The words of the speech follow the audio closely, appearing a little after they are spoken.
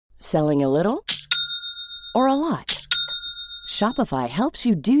Selling a little or a lot? Shopify helps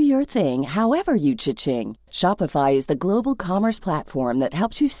you do your thing however you cha-ching. Shopify is the global commerce platform that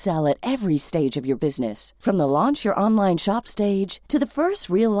helps you sell at every stage of your business. From the launch your online shop stage to the first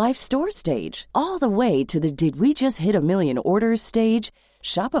real-life store stage, all the way to the did we just hit a million orders stage.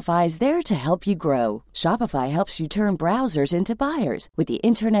 Shopify is there to help you grow. Shopify helps you turn browsers into buyers with the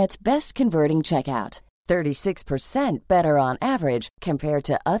internet's best converting checkout. 36% better on average compared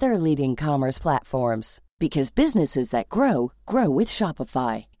to other leading commerce platforms. Because businesses that grow, grow with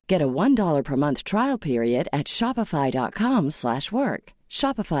Shopify. Get a $1 per month trial period at shopify.com/work.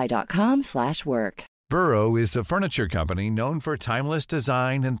 Shopify.com/work. Burrow is a furniture company known for timeless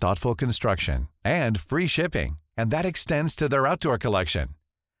design and thoughtful construction, and free shipping, and that extends to their outdoor collection.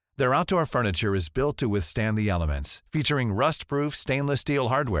 Their outdoor furniture is built to withstand the elements, featuring rust-proof stainless steel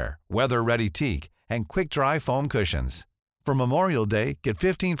hardware, weather-ready teak, and quick-dry foam cushions. For Memorial Day, get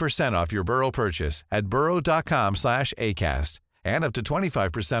 15% off your Burrow purchase at burrow.com/ACAST and up to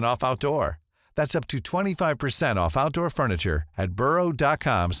 25% off outdoor. That's up to 25% off outdoor furniture at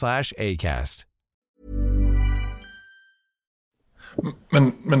burrow.com/ACAST.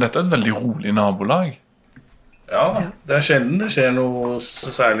 Men dette er et veldig rolig nabolag. Ja, det sjelden det skjer noe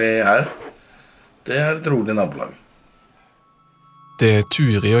så særlig her. Det et rolig nabolag. Det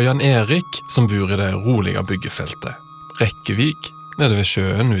Turi og Jan Erik som bor i det rolige byggefeltet. Rekkevik, nede ved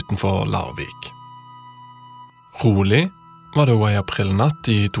sjøen utenfor Larvik. Rolig var det også i aprilnatt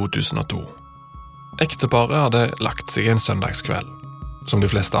i 2002. Ekteparet hadde lagt seg en søndagskveld. Som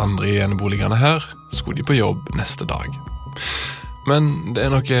de fleste andre i eneboligene her, skulle de på jobb neste dag. Men det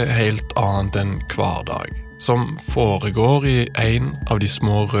noe helt annet enn hver dag, som foregår i en av de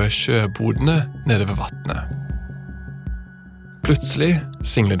små røde sjøbodene nede ved vattnet. Plutselig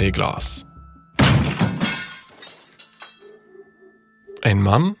singler de i glas. En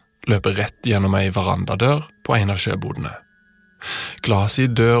mann løper rett gjennom ei verandadør på en av sjøbodene. Glaset i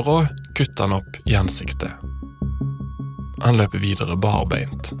døra kutter han opp i ansiktet. Han løper videre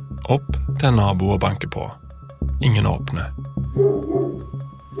barbeint, opp til en nabo og banker på. Ingen åpner.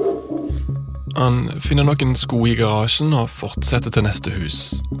 Han finner noen sko i garasjen og fortsetter til neste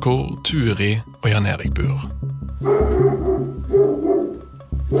hus, hvor Turi og Jan Erik bor.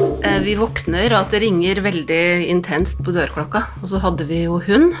 Vi våkner at det ringer veldig intenst på dørklokka, og så hadde vi jo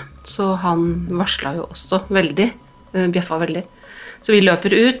hund, så han varslet jo også veldig, bjeffa veldig. Så vi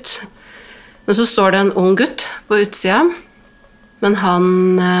løper ut, men så står det en ung gutt på utsida, men han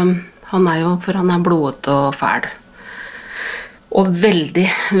jo, for han blodet og fæl, og veldig,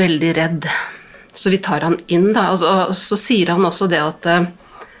 veldig redd. Så vi tar han inn da, og så sier han også det at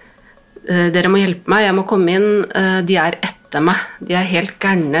dere må hjelpe meg, jeg må komme inn, de etter meg, de helt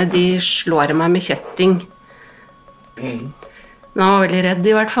gærne, de slår meg med kjetting. Men han var veldig redd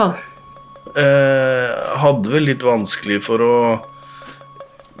i hvert fall. Hadde vel litt vanskelig for å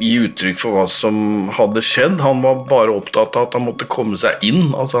gi uttrykk for hva som hadde skjedd. Han var bare opptatt av at han måtte komme seg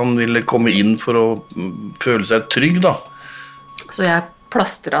inn, altså han ville komme inn for å føle seg trygg da. Så jeg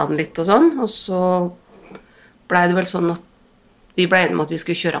plastret han litt og sånn, og så ble det vel sånn at vi ble enige om at vi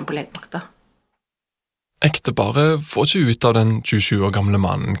skulle kjøre han på legevakta. Ekteparet får ikke ut av den 27 år gamle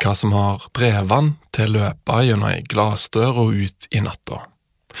mannen hva som har drevet han til å løpe gjennom ei glasdør og ut i natta.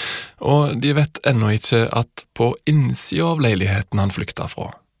 Og de vet ennå ikke at på innsida av leiligheten han flykta fra,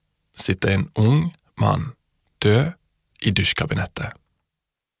 sitter en ung mann død i dusjkabinettet.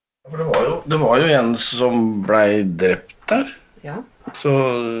 Det var jo en som ble drept der. Ja. Så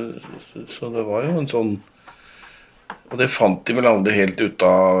det var jo en sånn. Og det fant de vel aldri helt ut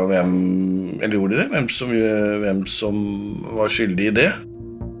av hvem, eller gjorde de det? Hvem som var skyldig i det.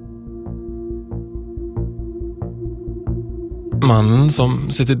 Mannen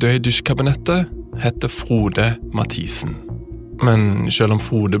som sitter død i dusjkabinettet heter Frode Mathisen. Men selv om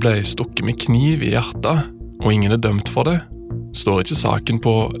Frode ble stukket med kniv i hjertet, og ingen dømt for det, står ikke saken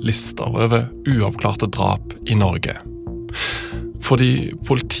på lister over uoppklarte drap i Norge. Fordi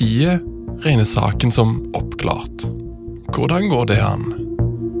politiet regner saken som oppklart. Hvordan går det an?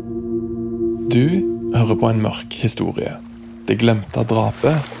 Du hører på en mørk historie. Det glemte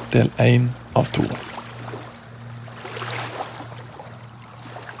drapet, del 1 av 2.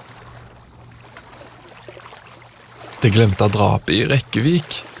 Det glemte drapet i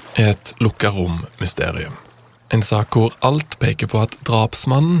Rekkevik er et lukket rom-mysterium. En sak hvor alt peker på at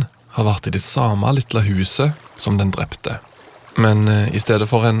drapsmannen har vært i det samme lille huset som den drepte. Men i stedet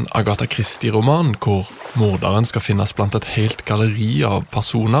for en Agatha Christie-roman hvor morderen skal finnes blant et helt galleri av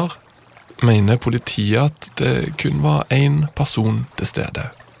personer, mener politiet at det kun var en person til stede.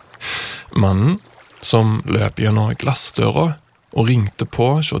 Mannen, som løp gjennom glassdøra, og ringte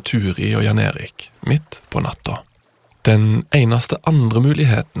på hos Turi og Jan Erik midt på natta. Den eneste andre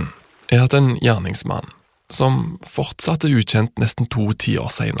muligheten at en gjerningsmann, som fortsatt ukjent nesten 2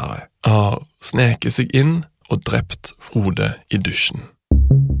 tiår senere, har sneket seg inn og drept Frode i dusjen.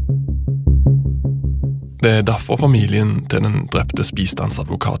 Det derfor familien til den drepte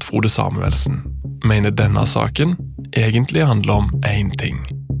bistandsadvokat Frode Samuelsen mener denne saken egentlig handler om én ting.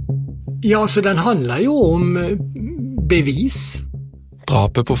 Ja, så den handler jo om bevis.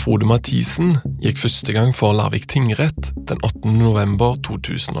 Drapet på Frode Mathisen gikk første gang for Larvik tingrett den 8. november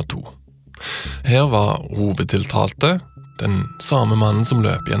 2002. Her var hovedtiltalte den samme mannen som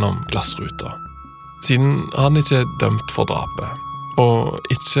løp gjennom glassruta. Siden han ikke er dømt for drapet, og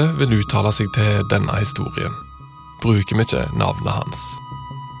ikke vil uttale seg til denne historien, bruker vi ikke navnet hans.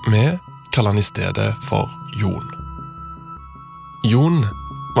 Vi kaller han i stedet for Jon. Jon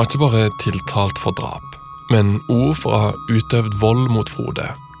var ikke bare tiltalt for drap, men også for å ha utøvd vold mot Frode,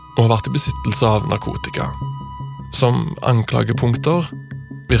 og har vært i besittelse av narkotika. Som anklagepunkter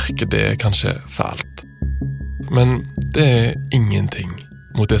virker det kanskje fælt. Men det er ingenting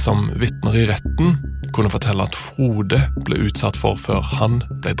mot det som vitner i retten kunne fortelle at Frode ble utsatt for før han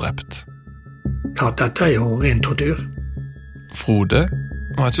ble drept. Ja, dette er jo ren tortur. Frode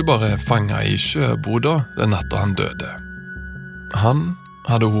var ikke bare fanget i sjøboda den natta han døde. Han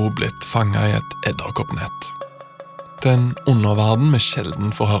hadde hun blitt fanget i et edderkoppnett. Den underverden vi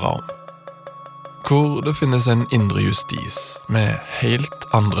sjelden får høre om. Hvor det finnes en indre justis med helt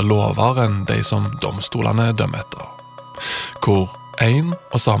andre lover enn de som domstolene dømmer etter. Hvor en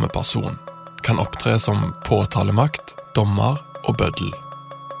og samme person kan opptre som påtalemakt, dommer og bøddel.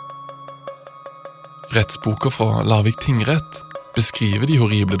 Rettsboka fra Larvik tingrett beskriver de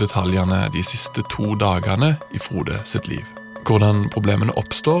horrible detaljene de siste 2 dagene i Frode sitt liv. Hvordan problemene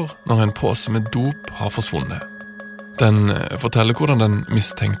oppstår når en pose med dop har forsvunnet. Den forteller hvordan den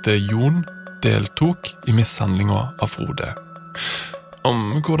mistenkte Jon deltok i mishandlingen av Frode.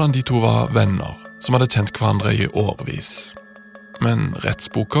 Om hvordan de 2 var venner som hadde kjent hverandre i årevis. Men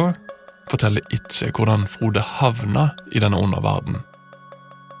rettsboka forteller ikke hvordan Frode havna i denne underverden.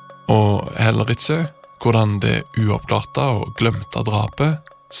 Og heller ikke hvordan det uoppklarte og glemte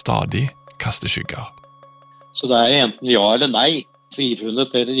drapet stadig kaster skygger. Så det er enten ja eller nei,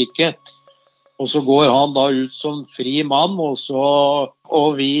 frifunnet eller ikke. Og så går han da ut som fri mann,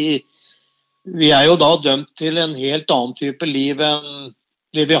 og vi er jo da dømt til en helt annen type liv enn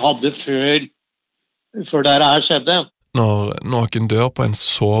det vi hadde før det her skjedde. Når noen dør på en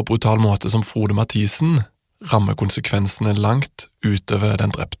så brutal måte som Frode Mathisen, rammer konsekvensene langt utover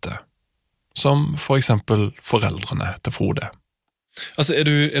den drepte. Som for eksempel foreldrene til Frode. Altså, er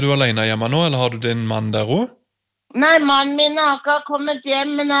du alene hjemme nå, eller har du din mann der også? Nei, mannen min har ikke kommet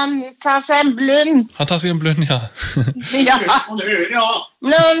hjem, men han tar seg en blund. Han tar seg en blund, ja. Ja. Han hører, ja.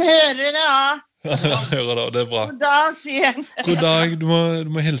 Når han hører det, ja. Han hører det, det er bra. God dag, sier han. God dag, du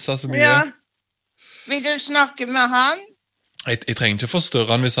må hilse så mye. Ja. Vil du snakke med han? Jeg trenger ikke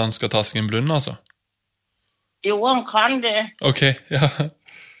forstørre han hvis han skal ta seg en blund, altså. Jo, han kan det. Ok, ja.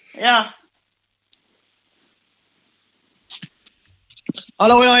 Ja.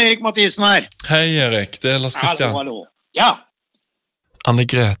 Hallo, ja, Erik Mathisen her. Hei Erik, det er Lars Christian. Hallo. Ja. Anne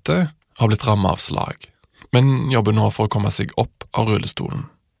Grete har blitt rammet av slag, men jobber nå for å komme seg opp av rullestolen.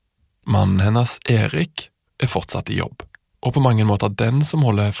 Mannen hennes, Erik, er fortsatt i jobb, og på mange måter den som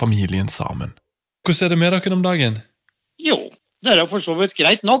holder familien sammen. Hvordan er det med dere om dagen? Jo, det er jo for så vidt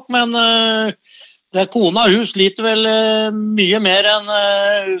greit nok, men det kona hun sliter vel mye mer enn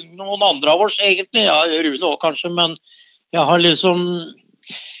noen andre av oss egentlig. Ja, Rune også kanskje, men jeg har liksom,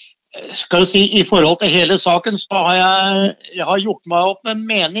 skal jeg si, i forhold til hele saken så har jeg har gjort meg opp en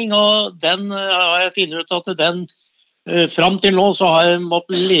mening, og den har jeg funnet ut at den, frem til nå så har jeg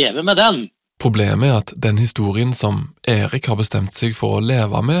måttet leve med den. Problemet er at den historien som Erik har bestemt seg for å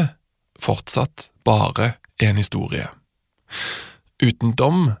leve med, fortsatt bare er en historie. Uten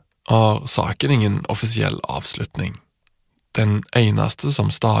dom har saken ingen offisiell avslutning. Den eneste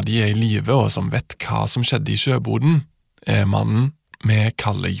som stadig er i live og som vet hva som skjedde i sjøboden, er mannen vi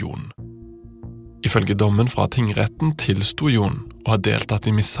kaller Jon. Ifølge dommen fra tingretten tilsto Jon å ha deltatt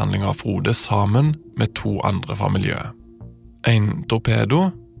i mishandling av Frode sammen med 2 andre fra miljøet. En torpedo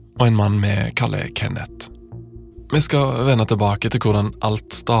og en mann vi kaller Kenneth. Vi skal vende tilbake til hvordan alt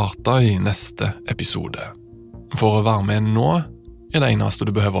startet i neste episode. For å være med nå er det eneste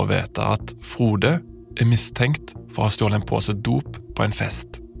du behøver å vite at Frode er mistenkt for å ha stjålet en pose dop på en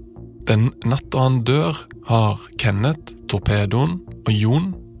fest. Den natta han dør har Kenneth, torpedoen og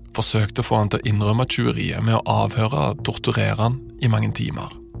Jon forsøkt å få han til å innrømme tjuveriet med å avhøre og torturere han i mange timer.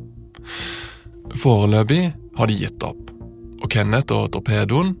 Foreløpig har de gitt opp, og Kenneth og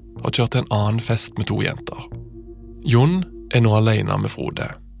Torpedoen har kjørt til en annen fest med 2 jenter. Jon nå alene med Frode.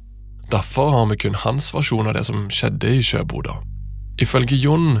 Derfor har vi kun hans versjon av det som skjedde i sjøboda. Ifølge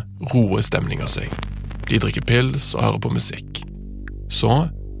Jon roer stemningen seg. De drikker pils og hører på musikk. Så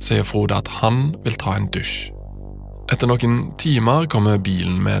sier Frode at han vil ta en dusj. Etter noen timer kommer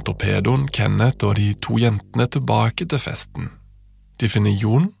bilen med Torpedoen, Kenneth og de 2 jentene tilbake til festen. De finner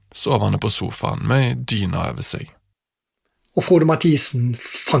Jon sovende på sofaen med dyna over seg. Og Frode Mathisen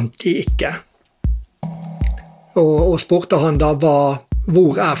fant de ikke. Og spurte han da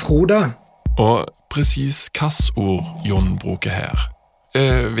hvor Frode? Og presis hvilke ord Jon bruker her,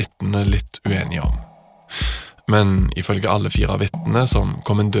 vitnene litt uenige om. Men ifølge alle 4 vitnene som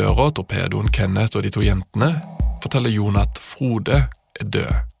kom inn døra, Torpedoen, Kenneth og de 2 jentene, forteller Jon at Frode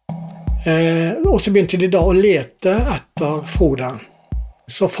død. Og så begynte de da å lete etter Frode.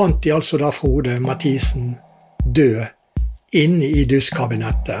 Så fant de altså da Frode Mathisen død inne i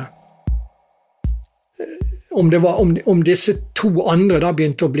dusjkabinettet. Om disse 2 andre da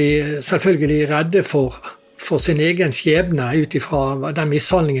begynte å bli selvfølgelig redde for sin egen skjebne ut ifra den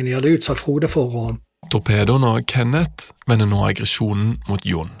mishandlingen de hadde utsatt Frode for. Torpedoen og Kenneth vender nå aggresjonen mot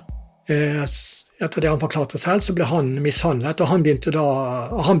Jon. Etter det han forklarte selv, så ble han mishandlet, og han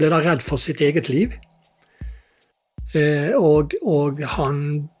ble da redd for sitt eget liv. Og han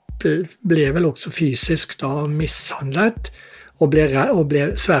ble vel også fysisk da mishandlet, og ble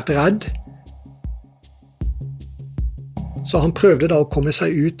svært redd. Så han prøvde da å komme seg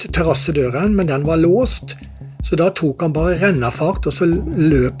ut terrassedøren, men den var låst, så da tok han bare rennafart, og så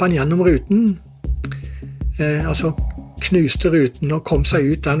løp han gjennom ruten. Altså knuste ruten og kom seg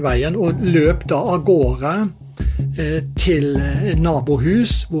ut den veien, og løp da av gårde til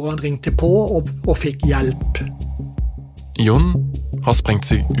nabohus, hvor han ringte på og fikk hjelp. Jon har sprengt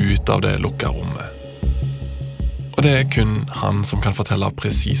seg ut av det lukket rommet. Og det kun han som kan fortelle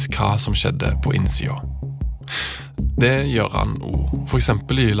presis hva som skjedde på innsida. Det gjør han også, for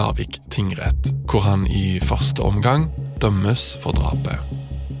eksempel i Larvik tingrett, hvor han i første omgang dømmes for drapet.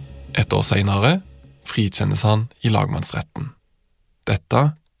 1 år senere frikjennes han i lagmannsretten. Dette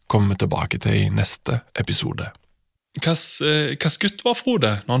kommer vi tilbake til i neste episode. Hva gutt var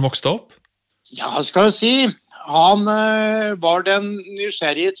Frode når han vokste opp? Ja, skal jeg si, han var den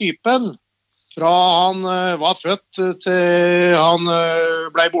nysgjerrige typen. Fra han var født til han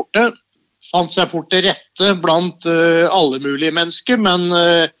ble borte. Fant seg fort til rette blant alle mulige mennesker, men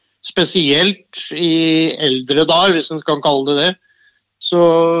spesielt i eldre dager, hvis en kan kalle det det, så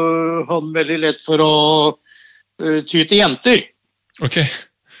hadde han veldig lett for å ty til jenter. Ok.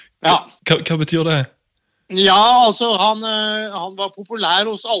 Ja. Hva betyr det? Ja, altså han var populær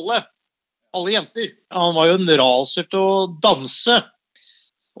hos alle jenter. Han var jo en raser til å danse,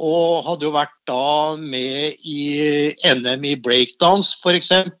 og hadde jo vært da med i NM i breakdance for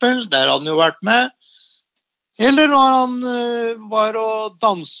eksempel, der hadde han jo vært med. Eller når han var og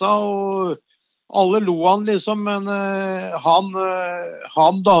dansa, og alle lo han liksom, men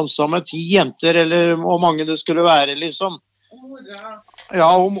han dansa med 10 jenter, eller hvor mange det skulle være liksom.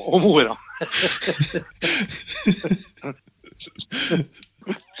 Ja, og mora.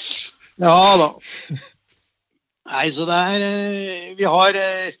 Ja da. Nei, så vi har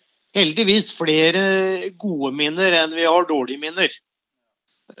heldigvis flere gode minner enn vi har dårlige minner.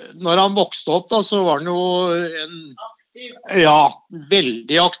 Når han vokste opp da, så var han jo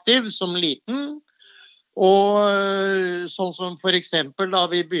veldig aktiv som liten. Og sånn som for eksempel da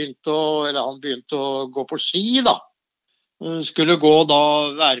han begynte å gå på ski da. Skulle gå da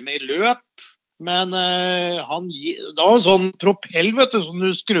være med i løp, men det var en sånn propell, vet du, som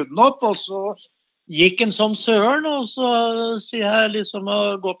du skrudde den opp, og så gikk en som søren, og så sier jeg liksom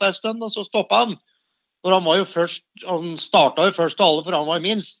gått en stund, og så stoppet han. For han startet jo først av alle, for han var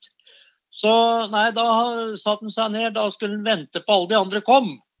minst. Så nei, da satt han seg ned, da skulle han vente på alle de andre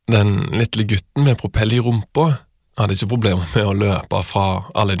kom. Den lille gutten med propell i rumpa hadde ikke problemer med å løpe fra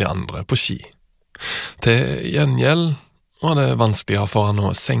alle de andre på ski. Til gjengjeld var det vanskeligere for han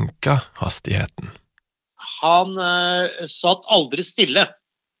å senke hastigheten. Han satt aldri stille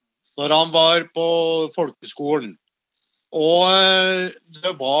når han var på folkeskolen. Og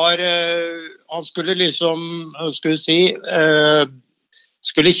det var han skulle liksom,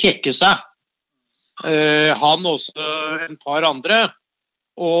 skulle kjekke seg. Han også en par andre.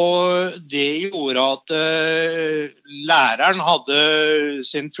 Og det gjorde at læreren hadde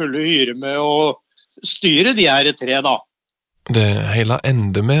sin fulle hyre med å styre de her 3 da. Det hele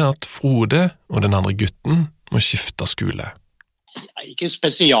ender med at Frode og den andre gutten må skifte skole. Ikke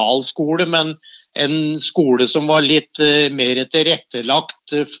spesialskole, men en skole som var litt mer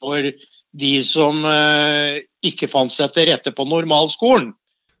tilrettelagt for de som ikke fant seg til rette på normalskolen.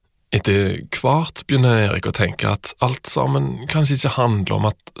 Etter hvert begynner Erik å tenke at alt sammen kanskje ikke handler om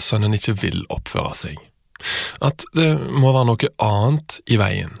at sønnen ikke vil oppføre seg. At det må være noe annet i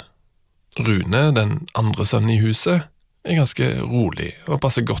veien. Rune, den andre sønnen i huset, ganske rolig og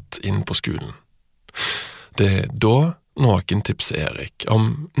passer godt inn på skolen. Det da noen tipser Erik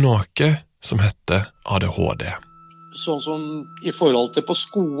om noe som heter ADHD. Sånn som i forhold til på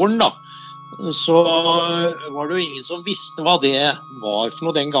skolen da, så var det jo ingen som visste hva det var for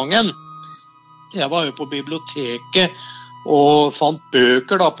noe den gangen. Jeg var jo på biblioteket og fant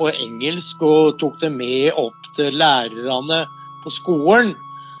bøker da på engelsk og tok det med opp til lærerne på skolen.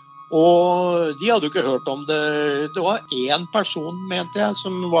 Og de hadde jo ikke hørt om det. Det var en person, mente jeg,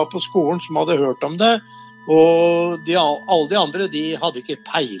 som var på skolen som hadde hørt om det. Og alle de andre, de hadde ikke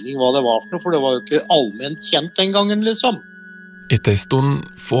peiling hva det var for noe, for det var jo ikke allment kjent den gangen, liksom. Etter en stund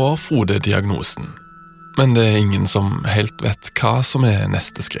får Frode diagnosen, men det ingen som helt vet hva som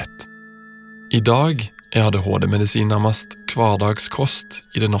neste skritt. I dag ADHD-medisin nærmest hverdagskost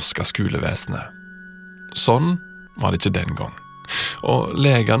i det norske skolevesenet. Sånn var det ikke den gang. Og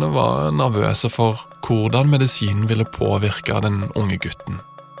legene var nervøse for hvordan medisinen ville påvirke den unge gutten.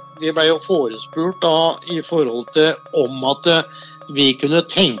 Vi ble jo forespurt da i forhold til om at vi kunne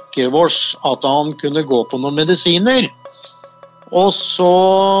tenke oss at han kunne gå på noen medisiner. Og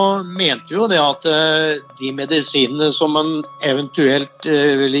så mente vi jo det at de medisinene som han eventuelt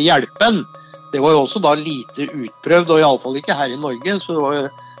ville hjelpe en, det var jo også da lite utprøvd, og i alle fall ikke her i Norge, så det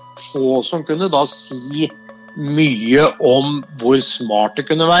var få som kunne da si mye om hvor smart det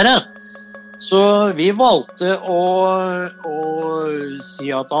kunne være. Så vi valgte å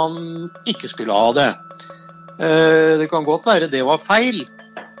si at han ikke skulle ha det. Det kan godt være det var feil,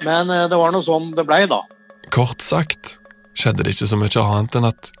 men det var noe sånn det ble da. Kort sagt skjedde det ikke så mye annet enn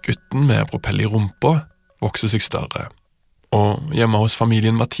at gutten med propell i rumpa vokser seg større. Og hjemme hos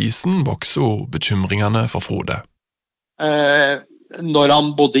familien Mathisen vokser jo bekymringene for Frode. Når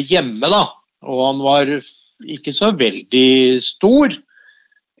han bodde hjemme da, og han var ikke så veldig stor,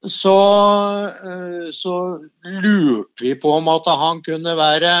 så lurte vi på om at han kunne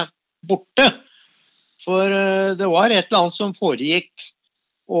være borte. For det var et eller annet som foregikk.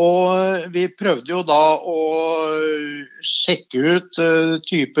 Og vi prøvde jo da å sjekke ut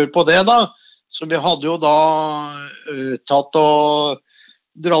typer på det da. Så vi hadde jo da tatt og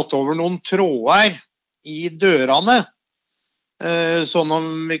dratt over noen tråder i dørene. Sånn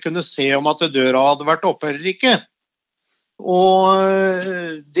om vi kunne se om at døra hadde vært oppe eller ikke. Og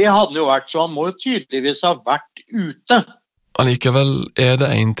det hadde jo vært, så han må jo tydeligvis ha vært ute. Allikevel det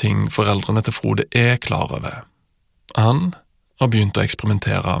en ting foreldrene til Frode klar over. Han har begynt å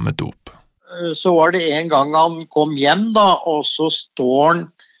eksperimentere med dop. Så var det en gang han kom hjem da, og så står han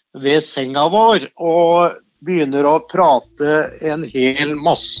ved senga vår og begynner å prate en hel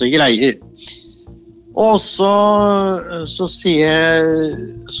masse greier. Og så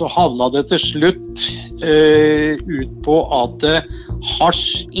havna det til slutt ut på at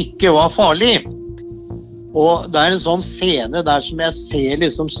hasj ikke var farlig. Og det en sånn scene der som jeg ser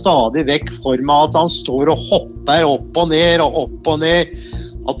liksom stadig vekk for meg, at han står og hopper opp og ned og opp og ned.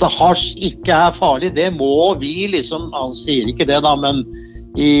 At hasj ikke farlig, det må vi liksom, han sier ikke det da, men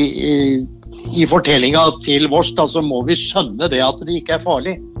i fortellingen til vårs da, så må vi skjønne det at det ikke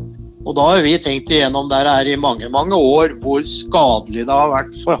farlig. Og da har vi tenkt igjennom der i mange, mange år hvor skadelig det har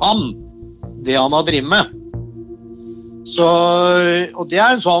vært for han, det han har drevet med. Så, og det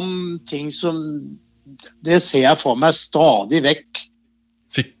en sånn ting som det ser jeg for meg stadig vekk.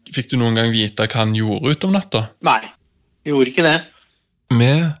 Fikk du noen gang vite hva han gjorde ut om natta? Nei, jeg gjorde ikke det.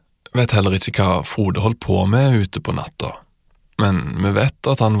 Vi vet heller ikke hva Frode holdt på med ute på natta. Men vi vet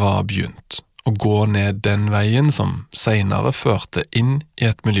at han var begynt å gå ned den veien som senere førte inn i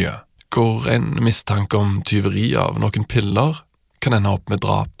et miljø, hvor en mistanke om tyveri av noen piller kan ende opp med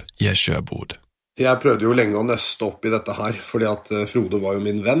drap i en sjøbod. Jeg prøvde jo lenge å nøste opp i dette her, fordi at Frode var jo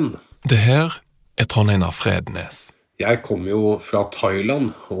min venn. Det her Trond Einar Frednes. Jeg kom jo fra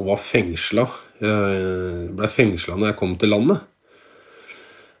Thailand og var fengslet. Jeg ble fengslet når jeg kom til landet.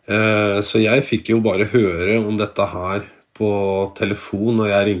 Så jeg fikk jo bare høre om dette her på telefon når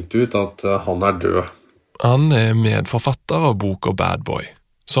jeg ringte ut at han død. Han medforfatter av boka Bad Boy,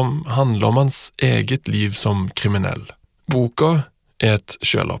 som handler om hans eget liv som kriminell. Boka et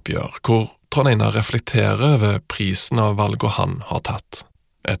selvoppgjør, hvor Trond Einar reflekterer over prisen av valget han har tatt.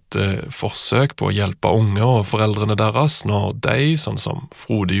 Et forsøk på å hjelpe unge og foreldrene deres når de, sånn som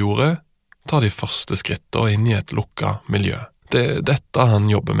Frode gjorde, tar de første skrittene inn i et lukket miljø. Det dette han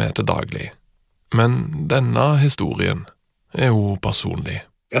jobber med til daglig. Men denne historien jo personlig.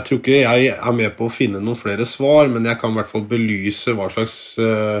 Jeg tror ikke jeg med på å finne noen flere svar, men jeg kan I hvert fall belyse hva slags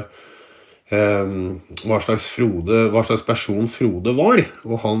person Frode var.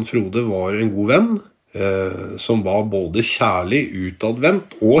 Og han Frode var en god venn, som var både kjærlig,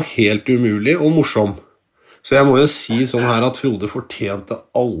 utadvendt og helt umulig og morsom. Så jeg må jo si sånn her at Frode fortjente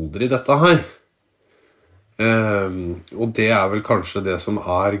aldri dette her. Og det vel kanskje det som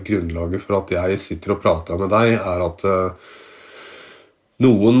grunnlaget for at jeg sitter og prater med deg, at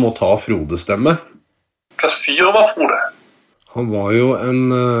noen må ta Frodes stemme. Hva slags fyr var Frode? Han var jo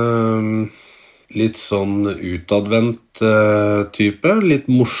en litt sånn utadvendt type, litt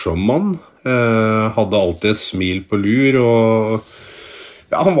morsom mann. Hadde alltid et smil på lur, og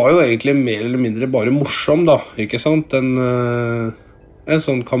ja, han var jo egentlig mer eller mindre bare morsom da, ikke sant? En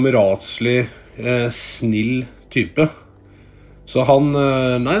sånn kameratslig, snill type. Så han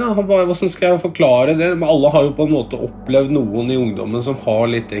var, hvordan skal jeg forklare det? Men alle har jo på en måte opplevd noen I ungdommen som har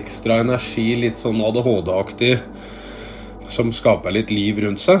litt ekstra energi, litt sånn ADHD-aktig, som skaper litt liv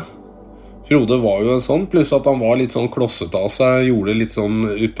rundt seg. Frode var jo en sånn, pluss at han var litt sånn klosset av seg, gjorde litt sånn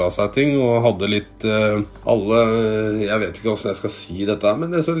ut av seg ting, og hadde litt jeg vet ikke hvordan jeg skal si dette,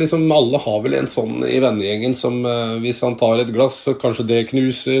 men det liksom, alle har vel en sånn I vennegjengen som hvis han tar et glass, så kanskje det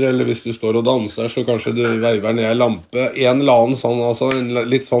knuser, eller hvis du står og danser, så kanskje du veiver ned en lampe, en eller annen sånn, altså en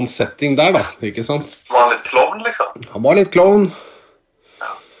litt sånn setting der da, ikke sant? Var han litt klovn, liksom? Han var litt klovn.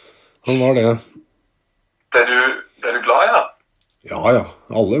 Ja. Han var det. Ble du glad I han? Ja,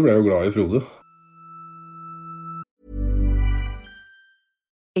 alle ble jo glad I Frode.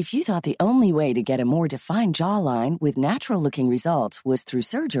 If you thought the only way to get a more defined jawline with natural-looking results was through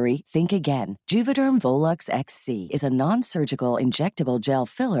surgery, think again. Juvederm Volux XC is a non-surgical injectable gel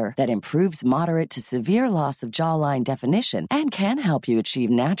filler that improves moderate to severe loss of jawline definition and can help you achieve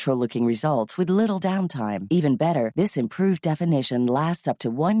natural-looking results with little downtime. Even better, this improved definition lasts up to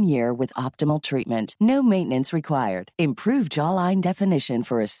 1 year with optimal treatment. No maintenance required. Improve jawline definition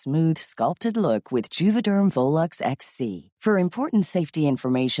for a smooth, sculpted look with Juvederm Volux XC. For important safety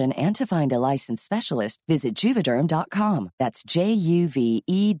information and to find a licensed specialist, visit Juvederm.com. That's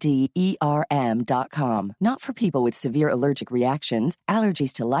JUVEDERM.com. Not for people with severe allergic reactions,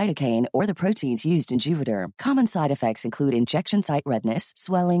 allergies to lidocaine, or the proteins used in Juvederm. Common side effects include injection site redness,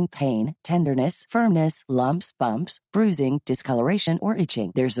 swelling, pain, tenderness, firmness, lumps, bumps, bruising, discoloration, or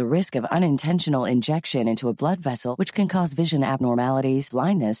itching. There's a risk of unintentional injection into a blood vessel, which can cause vision abnormalities,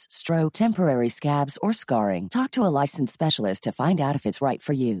 blindness, stroke, temporary scabs, or scarring. Talk to a licensed specialist to find out if it's right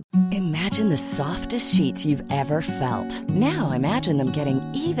for you. Imagine the softest sheets you've ever felt. Now imagine them getting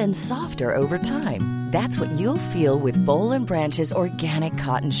even softer over time. That's what you'll feel with Boll & Branch's organic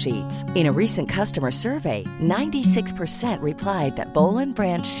cotton sheets. In a recent customer survey, 96% replied that Boll &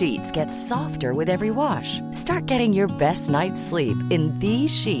 Branch sheets get softer with every wash. Start getting your best night's sleep in these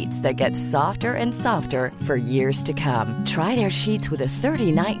sheets that get softer and softer for years to come. Try their sheets with a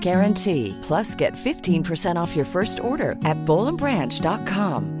 30-night guarantee. Plus, get 15% off your first order at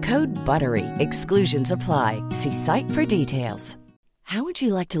BollandBranch.com. Code BUTTERY. Exclusions apply. See site for details. How would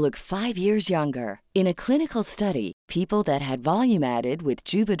you like to look 5 years younger? In a clinical study, people that had volume added with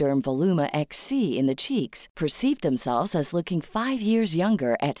Juvederm Voluma XC in the cheeks perceived themselves as looking 5 years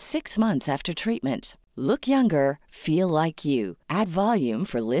younger at 6 months after treatment. Look younger, feel like you. Add volume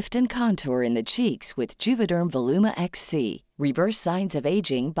for lift and contour in the cheeks with Juvederm Voluma XC. Reverse signs of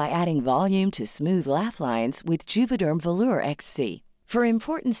aging by adding volume to smooth laugh lines with Juvederm Volure XC. For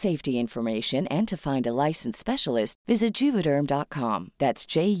important safety information and to find a licensed specialist, visit Juvederm.com. That's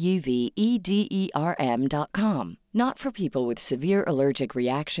JUVEDERM.com. Not for people with severe allergic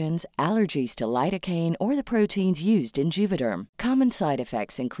reactions, allergies to lidocaine, or the proteins used in Juvederm. Common side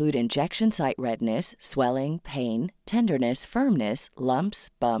effects include injection site redness, swelling, pain, tenderness, firmness, lumps,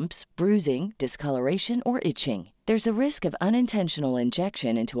 bumps, bruising, discoloration, or itching. There's a risk of unintentional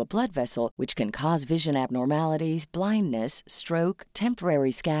injection into a blood vessel, which can cause vision abnormalities, blindness, stroke,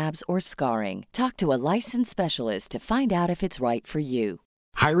 temporary scabs, or scarring. Talk to a licensed specialist to find out if it's right for you.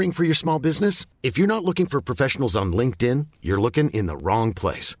 Hiring for your small business? If you're not looking for professionals on LinkedIn, you're looking in the wrong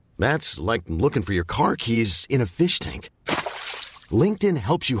place. That's like looking for your car keys in a fish tank. LinkedIn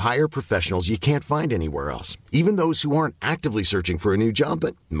helps you hire professionals you can't find anywhere else, even those who aren't actively searching for a new job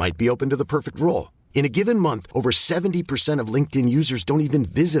but might be open to the perfect role. In a given month, over 70% of LinkedIn users don't even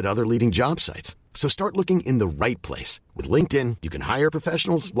visit other leading job sites. So start looking in the right place. With LinkedIn, you can hire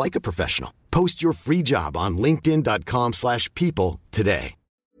professionals like a professional. Post your free job on linkedin.com/people today.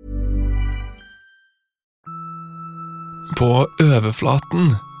 På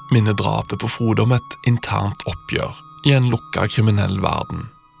overflaten minner drapet på Frode om et internt oppgjør i en lukket kriminell verden,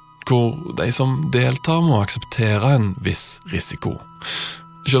 hvor de som deltar må akseptere en viss risiko.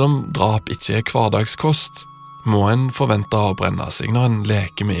 Selv om drap ikke hverdagskost, må en forvente å brenne seg når en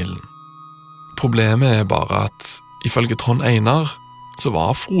leker med ilden. Problemet bare at, ifølge Trond Einar, så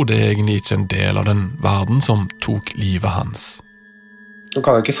var Frode egentlig ikke en del av den verden som tok livet hans. Nå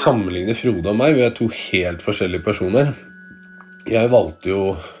kan jeg ikke sammenligne Frode og meg, vi er to helt forskjellige personer. Jeg valgte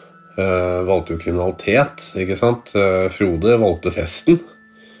jo kriminalitet, ikke sant? Frode valgte festen.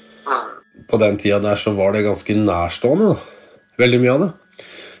 På den tiden der så var det ganske nærstående, da. Veldig mye av det.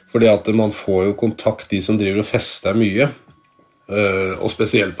 Fordi at man får jo kontakt, de som driver og fester mye. Og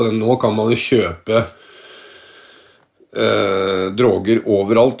spesielt på den, nå kan man jo kjøpe droger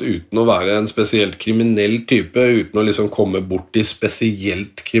overalt uten å være en spesielt kriminell type, uten å liksom komme bort til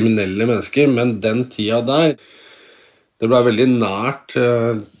spesielt kriminelle mennesker. Men den tida der, det ble veldig nært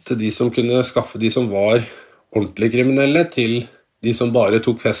til de som kunne skaffe de som var ordentlig kriminelle, til de som bare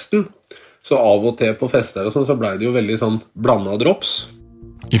tok festen. Så av og til på fester og sånn, så ble det jo veldig sånn blandet drops.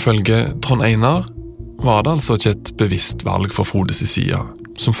 Ifølge Trond Einar var det altså ikke et bevisst valg for Frodes side,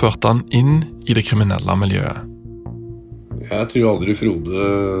 som førte han inn i det kriminelle miljøet. Jeg tror aldri Frode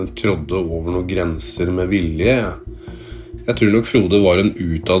trådde over noen grenser med vilje. Jeg tror nok Frode var en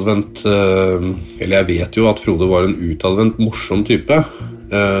utadvendt, eller jeg vet jo at Frode var en utadvendt morsom type,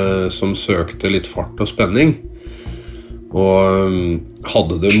 som søkte litt fart og spenning, og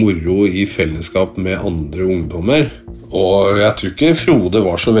hadde det moro i fellesskap med andre ungdommer. Og jeg tror ikke Frode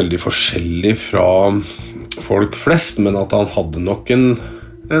var så veldig forskjellig fra folk flest, men at han hadde nok en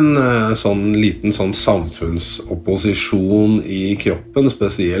sånn liten sånn samfunnsopposisjon i kroppen,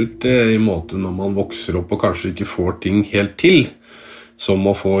 spesielt i måten når man vokser opp og kanskje ikke får ting helt til, som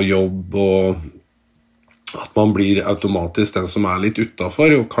å få jobb, og at man blir automatisk den som litt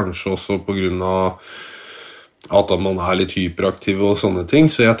utenfor, og kanskje også på grunn av at man litt hyperaktiv og sånne ting.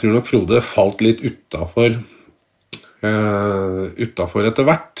 Så jeg tror nok Frode falt litt utenfor etter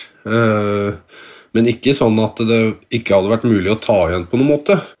hvert. Men ikke sånn at det ikke hadde vært mulig å ta igjen på noen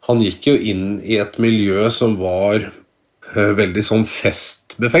måte. Han gikk jo inn i et miljø som var veldig sånn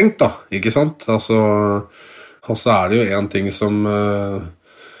festbefengt, da, ikke sant? Altså det jo en ting som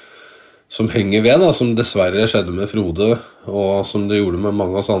henger ved, da, som dessverre skjedde med Frode, og som det gjorde med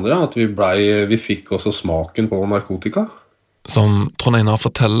mange av oss andre, at vi fikk også smaken på narkotika. Som Trond Einar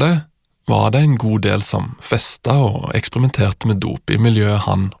forteller, var det en god del som festet og eksperimenterte med dop i miljøet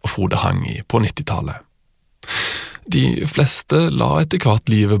han og Frode hang i på 90-tallet. De fleste la etter hvert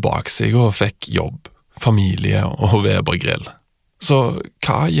livet bak seg og fikk jobb, familie og Weber-grill. Så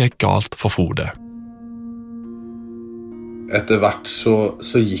hva gikk galt for Frode? Etter hvert så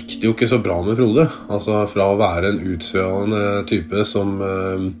gikk det jo ikke så bra med Frode. Altså fra å være en utsøvende type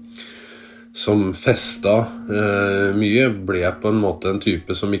som festet mye, ble på en måte en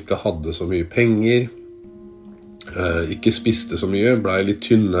type som ikke hadde så mye penger, ikke spiste så mye, ble litt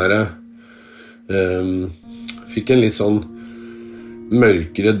tynnere, fikk en litt sånn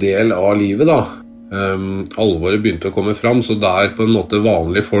mørkere del av livet, da. Alvoret begynte å komme fram, så der på en måte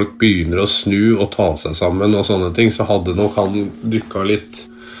vanlige folk begynner å snu og ta seg sammen og sånne ting, så hadde nok han dykket litt.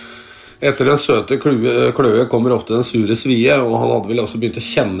 Etter den søte kløe kommer ofte den sure svie, og han hadde vel også begynt å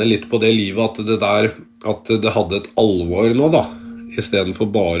kjenne litt på det livet, at det hadde et alvor nå, da, i stedet for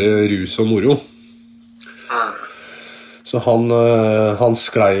bare rus og moro. Så han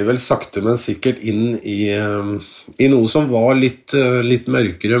sklei vel sakte, men sikkert inn i noe som var litt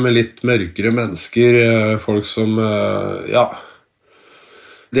mørkere, med litt mørkere mennesker, folk som, ja.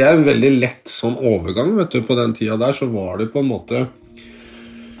 Det en veldig lett sånn overgang, vet du, på den tiden der, så var det på en måte,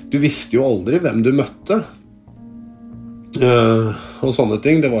 du visste jo aldri hvem du møtte, og sånne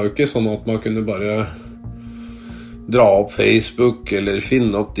ting. Det var jo ikke sånn at man kunne bare dra opp Facebook, eller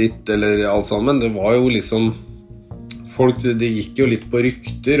finne opp ditt, eller alt sammen. Det var jo liksom folk, det gikk jo litt på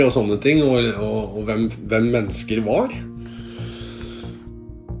rykter og sånne ting, og hvem mennesker var.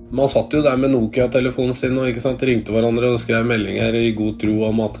 Man satt jo der med Nokia-telefonen sin og ikke sant, ringte hverandre og skrev meldinger i god tro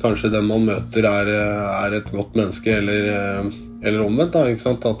om at kanskje den man møter et godt menneske, eller omvendt, da, ikke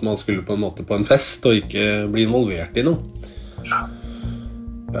sant? At man skulle på en måte på en fest og ikke bli involvert i noe.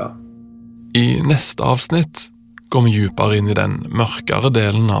 Ja. I neste avsnitt går vi dypere inn i den mørkere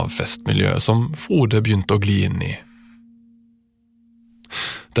delen av festmiljøet som Frode begynte å gli inn i.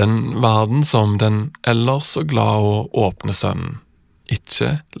 Den verden som den ellers så glad og åpne sønnen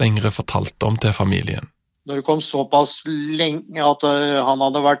ikke lenger fortalte om til familien. Når det kom såpass lenge at han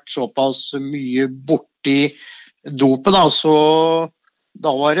hadde vært såpass mye borti dopet, da, så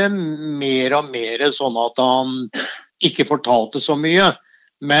da var det mer og mer sånn at han ikke fortalte så mye.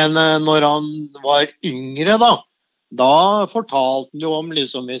 Men når han var yngre, da fortalte han jo om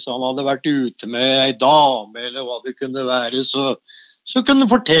liksom, hvis han hadde vært ute med en dame, eller hva det kunne være, så kunne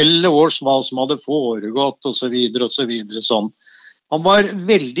han fortelle oss hva som hadde foregått, og så videre, sånn. Han var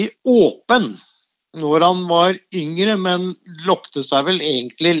veldig åpen når han var yngre, men lokte seg vel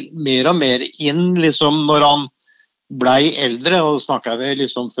egentlig mer og mer inn, liksom, når han ble eldre, og snakket vi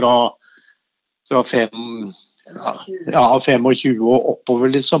liksom fra 25 og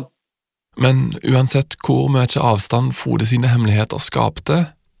oppover, liksom. Men uansett hvor mye avstand Frode sine hemmeligheter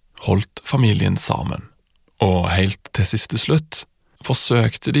skapte, holdt familien sammen. Og helt til siste slutt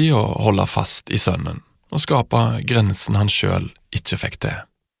forsøkte de å holde fast i sønnen og skape grensen han selv ikke fikk til.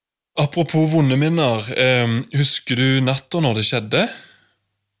 Apropos vonde minner, husker du natta når det skjedde?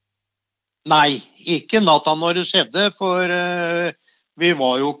 Nei, ikke natta når det skjedde, for vi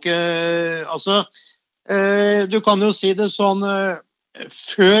var jo ikke, altså, du kan jo si det sånn,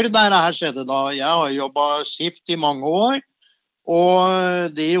 før det her skjedde da, jeg har jobbet skift i mange år,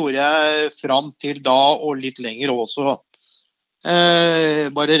 og det gjorde jeg fram til da, og litt lenger også,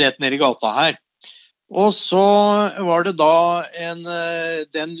 bare rett ned i gata her. Og så var det da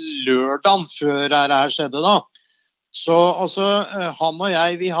den lørdagen før det her skjedde da, så altså, han og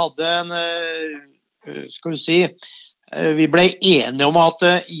jeg, vi hadde skal vi si, vi ble enige om at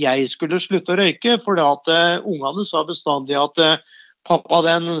jeg skulle slutte å røyke, fordi at ungene sa bestandig at pappa,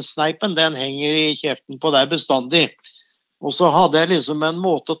 den sneipen, den henger i kjeften på deg bestandig. Og så hadde jeg liksom en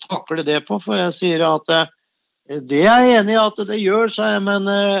måte å takle det på, for jeg sier at det er jeg enig i at det gjør seg, men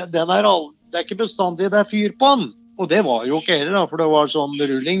det er ikke bestandig det er fyr på den. Og det var jo ikke heller da, for det var sånn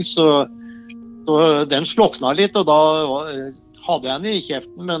rulling, så den slokna litt, og da hadde jeg den i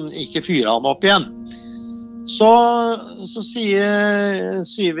kjeften, men ikke fyret han opp igjen. Så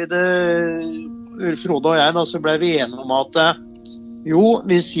sier vi det, Frode og jeg, da, så ble vi enige om at jo,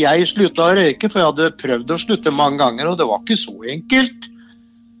 hvis jeg sluttet å røyke, for jeg hadde prøvd å slutte mange ganger, og det var ikke så enkelt,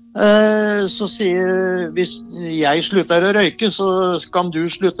 så sier hvis jeg slutter å røyke, så kan du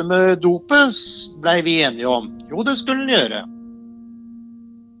slutte med dopet, ble vi enige om. Jo, det skulle han gjøre.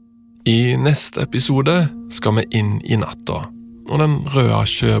 I neste episode skal vi inn i natta, og den røde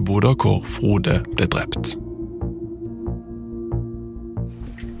sjøboda hvor Frode ble drept.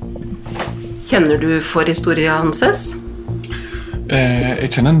 Kjenner du for historien hans? Jeg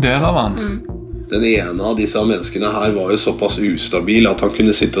kjenner en del av han. Den ene av disse menneskene her var jo såpass ustabil at han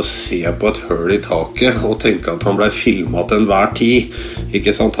kunne sitte og se på et høl i taket og tenke at han ble filmet til enhver tid.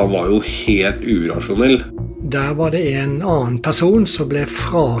 Ikke sant? Han var jo helt urasjonell. Der var det en annen person som ble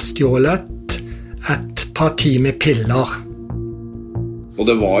frastjålet et parti med piller. Og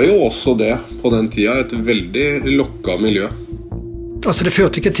det var jo også det på den tida, et veldig lokket miljø. Altså det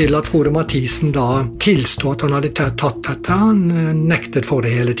førte ikke til at Frode Mathisen da tilstod at han hadde tatt dette. Han nektet for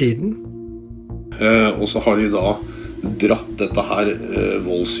det hele tiden. Og så har de da dratt dette her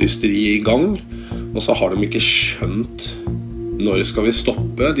voldshysteriet i gang, og så har de ikke skjønt når skal vi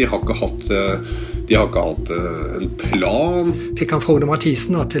stoppe. De har ikke hatt en plan. Fikk han Frode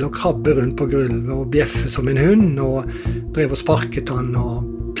Mathisen da, til å krabbe rundt på gulvet og bjeffe som en hund, og drev og sparket han og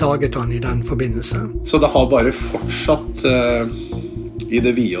plaget han i den forbindelse. Så det har bare fortsatt i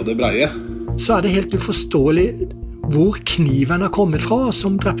det vide og det breie. Så er det helt uforståelig hvor kniven har kommet fra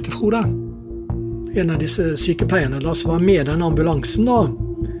som drepte Frode. En av disse sykepleierne da, som var med den ambulansen da,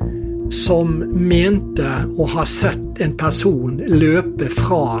 som mente å ha sett en person løpe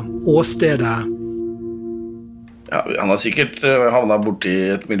fra åstedet. Ja, han har sikkert havnet borti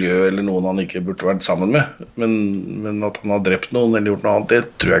et miljø eller noen han ikke burde vært sammen med, men at han har drept noen eller gjort noe annet, det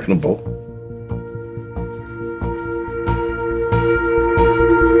tror jeg ikke noe på.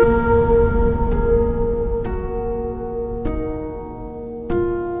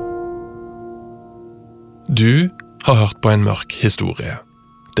 Du har hørt på en mørk historie.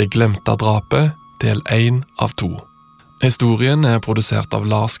 Det glemte drapet, del 1 av 2. Historien er produsert av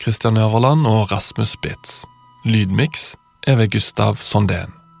Lars Christian Øverland og Rasmus Spitz. Lydmix er ved Gustav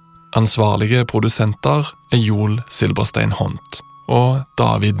Sondén. Ansvarlige produsenter er Joel Silberstein Hont og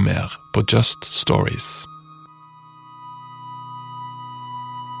David Mer på Just Stories.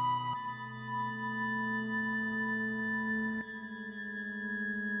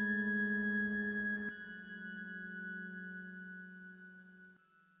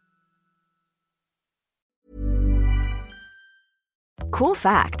 Cool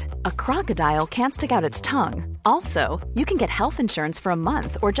fact, a crocodile can't stick out its tongue. Also, you can get health insurance for a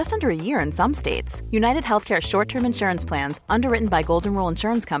month or just under a year in some states. United Healthcare short-term insurance plans, underwritten by Golden Rule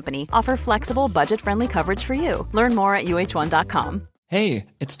Insurance Company, offer flexible, budget-friendly coverage for you. Learn more at uh1.com. Hey,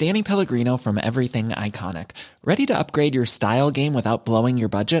 it's Danny Pellegrino from Everything Iconic. Ready to upgrade your style game without blowing your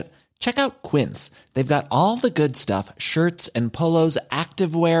budget? Check out Quince. They've got all the good stuff, shirts and polos,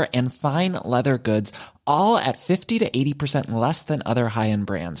 activewear, and fine leather goods, all at 50 to 80% less than other high-end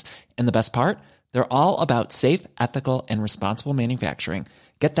brands. And the best part? They're all about safe, ethical, and responsible manufacturing.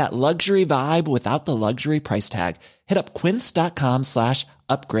 Get that luxury vibe without the luxury price tag. Hit up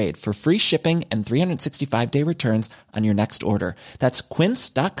quince.com/upgrade for free shipping and 365-day returns on your next order. That's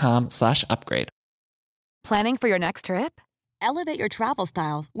quince.com/upgrade. Planning for your next trip? Elevate your travel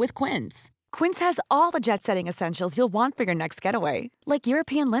style with Quince. Quince has all the jet-setting essentials you'll want for your next getaway, like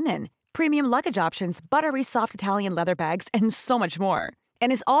European linen, premium luggage options, buttery soft Italian leather bags, and so much more.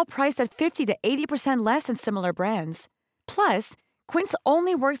 And is all priced at 50 to 80% less than similar brands. Plus, Quince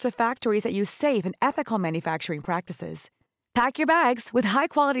only works with factories that use safe and ethical manufacturing practices. Pack your bags with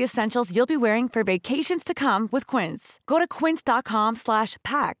high-quality essentials you'll be wearing for vacations to come with Quince. Go to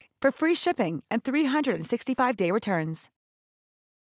quince.com/pack for free shipping and 365-day returns.